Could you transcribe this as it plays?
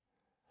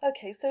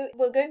Okay, so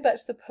going back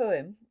to the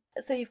poem.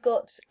 So you've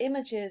got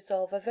images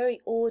of a very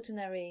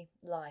ordinary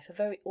life, a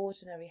very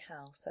ordinary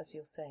house, as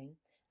you're saying,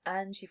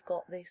 and you've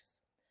got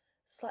this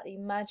slightly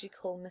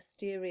magical,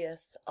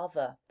 mysterious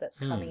other that's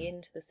coming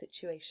into the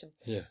situation.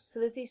 Yeah. So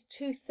there's these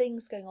two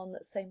things going on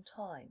at the same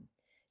time.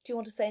 Do you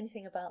want to say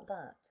anything about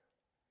that?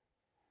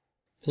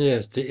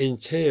 Yes, the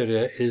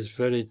interior is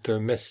very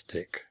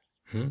domestic,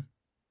 and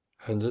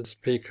the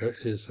speaker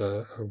is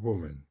a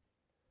woman.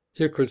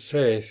 You could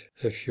say,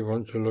 if you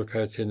want to look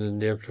at it in a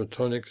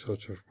Neoplatonic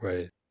sort of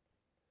way,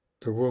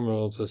 the woman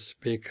or the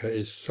speaker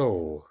is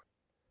soul,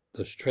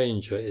 the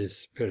stranger is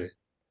spirit,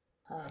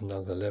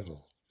 another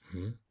level.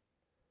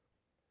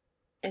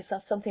 Is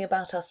that something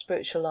about our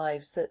spiritual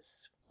lives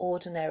that's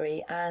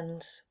ordinary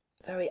and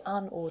very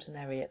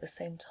unordinary at the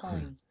same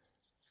time?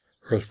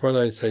 Because when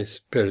I say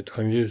spirit,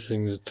 I'm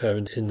using the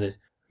term in the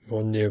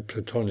more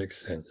Neoplatonic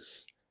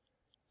sense,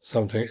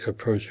 something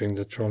approaching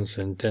the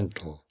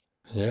transcendental,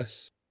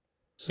 yes?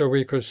 So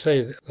we could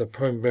say that the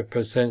poem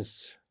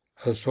represents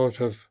a sort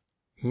of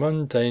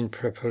mundane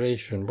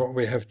preparation, what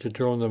we have to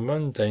do on the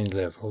mundane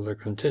level, the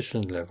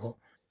conditioned level,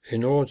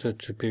 in order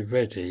to be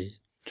ready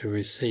to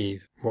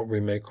receive what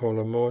we may call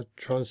a more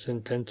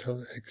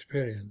transcendental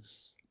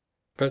experience.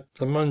 But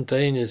the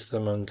mundane is the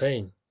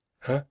mundane,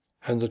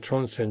 and the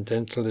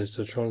transcendental is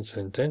the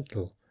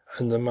transcendental,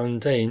 and the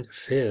mundane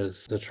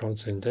fears the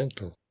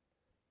transcendental.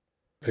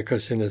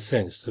 Because in a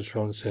sense the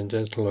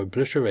transcendental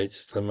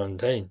obliterates the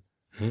mundane.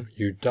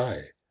 You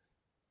die.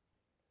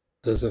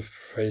 There's a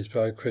phrase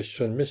by a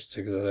Christian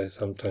mystic that I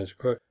sometimes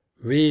quote,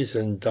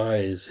 reason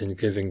dies in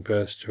giving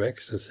birth to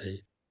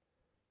ecstasy.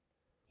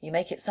 You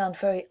make it sound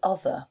very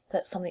other,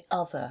 that something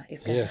other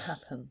is going to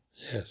happen.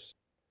 Yes.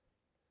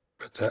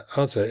 But that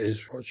other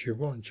is what you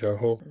want. Your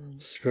whole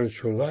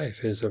spiritual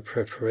life is a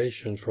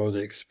preparation for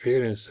the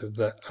experience of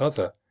that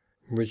other,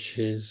 which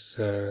is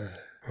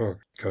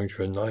going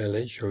to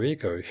annihilate your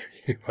ego.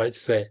 You might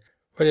say,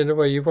 well, in a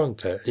way you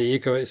want that. The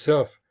ego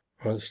itself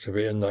wants to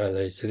be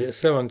annihilated. It's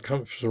so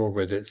uncomfortable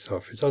with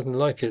itself. It doesn't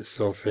like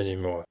itself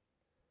anymore.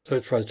 So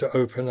it tries to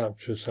open up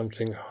to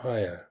something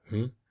higher.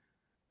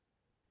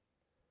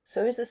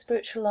 So is the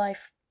spiritual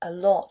life a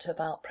lot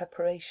about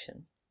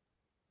preparation?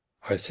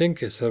 I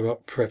think it's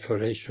about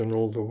preparation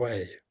all the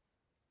way.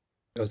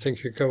 I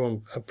think you go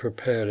on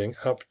preparing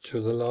up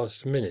to the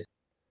last minute.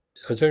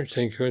 I don't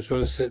think you can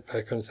sort of sit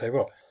back and say,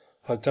 well,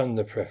 I've done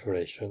the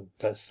preparation,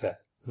 that's that.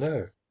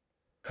 No.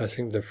 I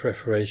think the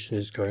preparation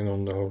is going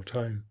on the whole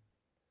time.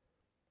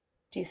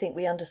 Do you think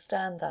we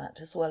understand that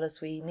as well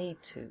as we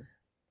need to?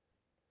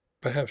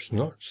 Perhaps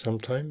not,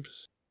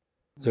 sometimes.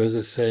 There's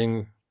a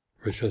saying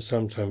which I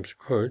sometimes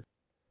quote.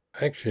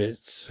 Actually,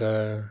 it's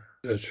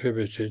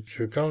attributed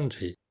to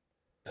Gandhi.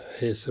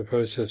 He's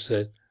supposed to have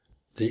said,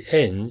 the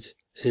end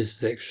is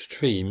the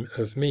extreme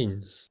of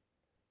means.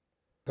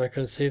 I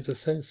can see the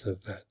sense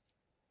of that.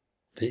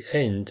 The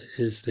end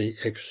is the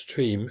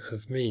extreme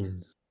of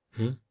means.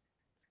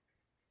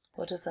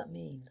 What does that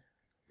mean?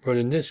 Well,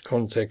 in this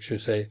context, you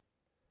say,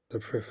 the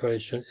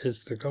preparation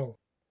is the goal.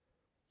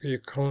 You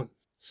can't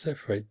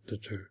separate the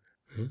two.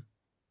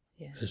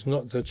 It's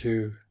not that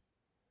you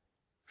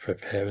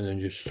prepare and then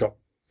you stop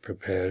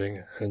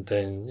preparing and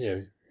then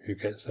you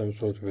get some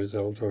sort of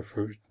result or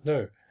fruit.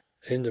 No,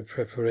 in the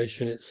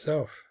preparation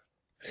itself,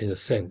 in a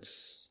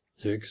sense,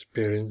 you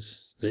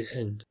experience the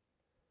end.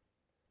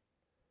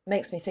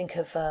 Makes me think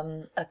of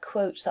a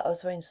quote that I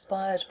was very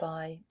inspired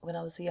by when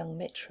I was a young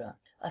mitra.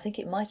 I think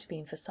it might have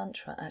been for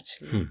Santra,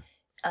 actually.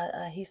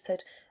 He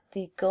said,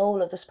 the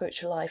goal of the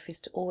spiritual life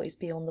is to always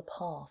be on the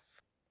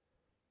path.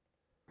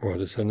 Well,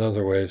 it's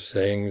another way of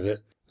saying that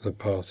the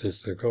path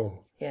is the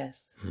goal.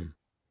 Yes.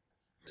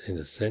 In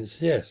a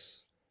sense,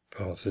 yes.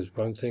 Path is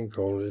one thing,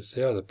 goal is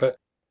the other. But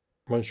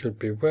one should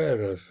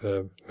beware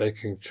of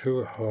making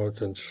too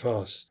hard and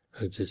fast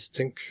a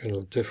distinction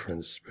or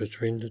difference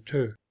between the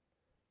two.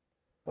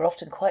 We're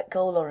often quite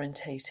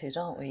goal-orientated,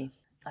 aren't we?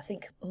 I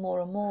think more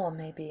and more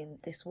maybe in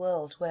this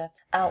world where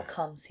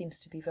outcome seems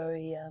to be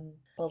very,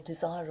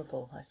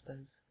 desirable, I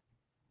suppose.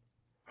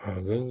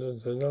 Then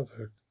there's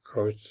another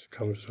quote that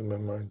comes to my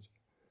mind.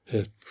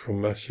 It's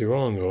from Matthew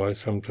Arnold. I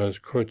sometimes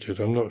quote it.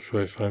 I'm not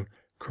sure if I'm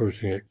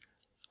quoting it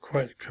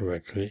quite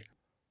correctly.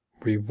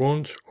 We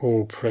want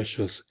all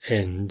precious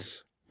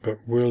ends,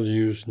 but will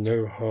use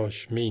no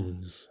harsh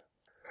means.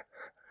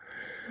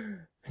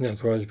 In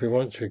other words, we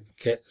want to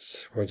get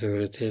whatever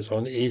it is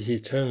on easy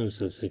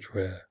terms, as it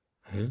were.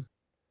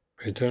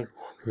 We don't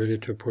want really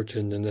to put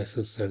in the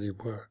necessary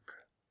work,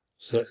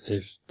 certainly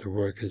if the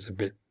work is a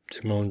bit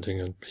demanding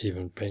and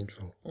even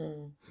painful.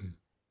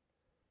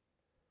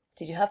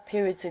 Did you have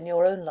periods in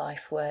your own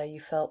life where you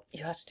felt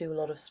you had to do a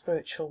lot of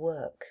spiritual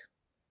work?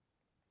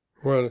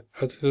 Well,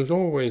 there's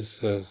always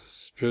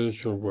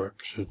spiritual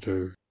work to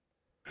do,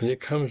 and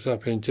it comes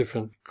up in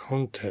different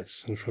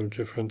contexts and from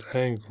different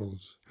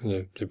angles,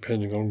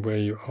 depending on where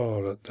you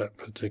are at that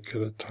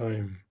particular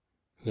time.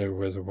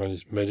 Whether one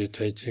is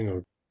meditating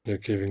or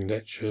giving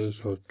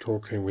lectures or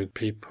talking with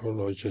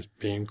people or just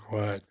being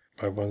quiet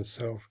by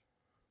oneself.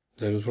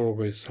 There is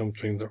always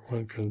something that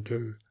one can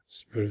do,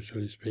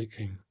 spiritually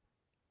speaking.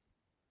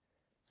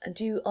 And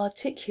do you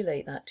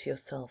articulate that to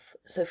yourself?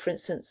 So, for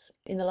instance,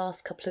 in the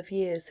last couple of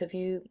years, have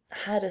you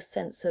had a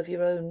sense of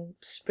your own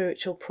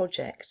spiritual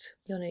project,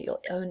 your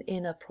own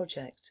inner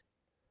project?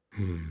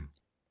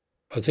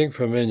 I think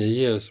for many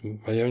years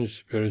my own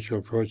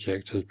spiritual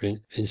project has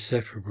been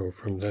inseparable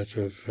from that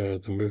of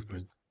the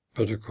movement.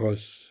 But of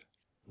course,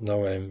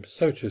 now I'm,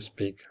 so to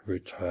speak,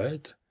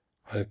 retired.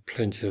 I have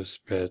plenty of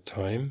spare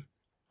time,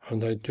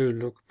 and I do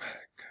look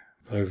back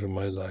over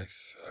my life,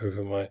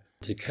 over my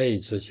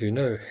decades, as you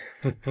know.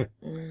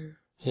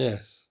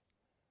 Yes,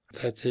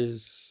 that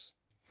is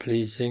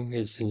pleasing,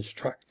 it's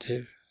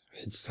instructive,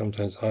 it's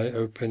sometimes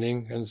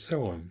eye-opening, and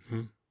so on.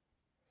 And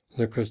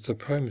of course the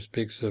poem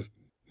speaks of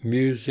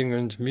musing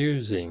and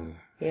musing.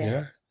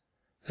 Yes.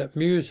 Yeah? That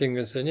musing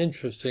is an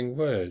interesting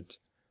word.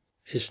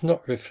 It's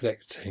not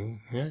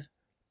reflecting, yeah?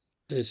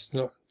 It's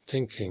not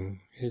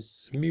thinking,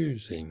 it's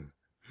musing.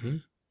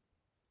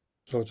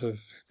 Sort of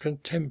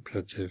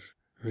contemplative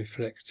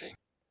reflecting.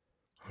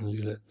 And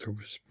you let the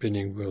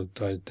spinning wheel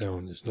die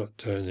down. It's not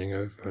turning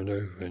over and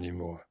over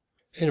anymore.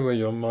 Anyway,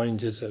 your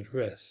mind is at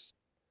rest.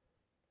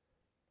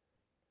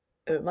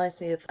 It reminds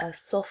me of a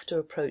softer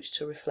approach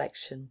to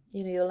reflection.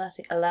 You're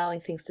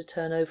allowing things to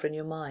turn over in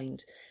your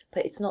mind,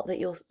 but it's not that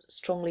you're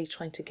strongly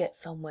trying to get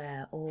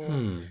somewhere or...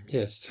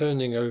 Yes,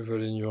 turning over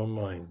in your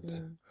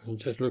mind and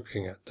just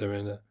looking at them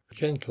in a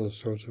gentle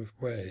sort of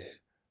way.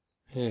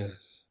 Yes.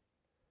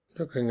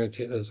 Looking at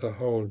it as a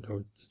whole,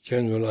 or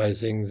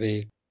generalizing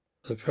the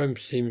poem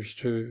seems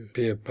to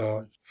be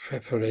about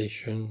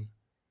preparation,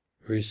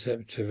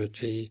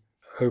 receptivity,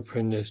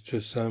 openness to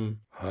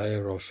some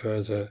higher or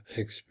further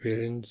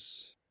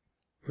experience,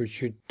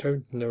 which you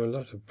don't know a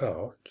lot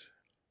about,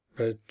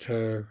 but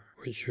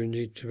which you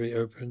need to be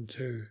open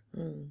to.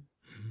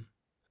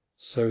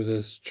 So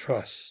there's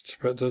trust,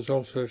 but there's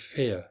also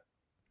fear.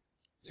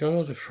 You're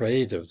not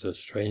afraid of the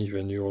stranger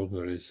in the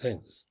ordinary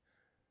sense.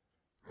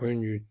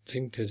 When you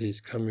think that he's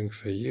coming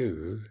for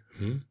you,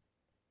 and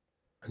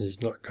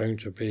he's not going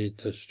to be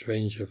the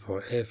stranger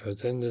forever,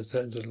 then there's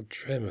that little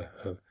tremor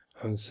of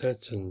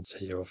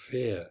uncertainty or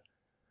fear,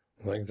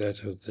 like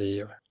that of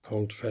the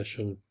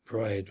old-fashioned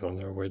bride on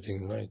her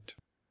wedding night.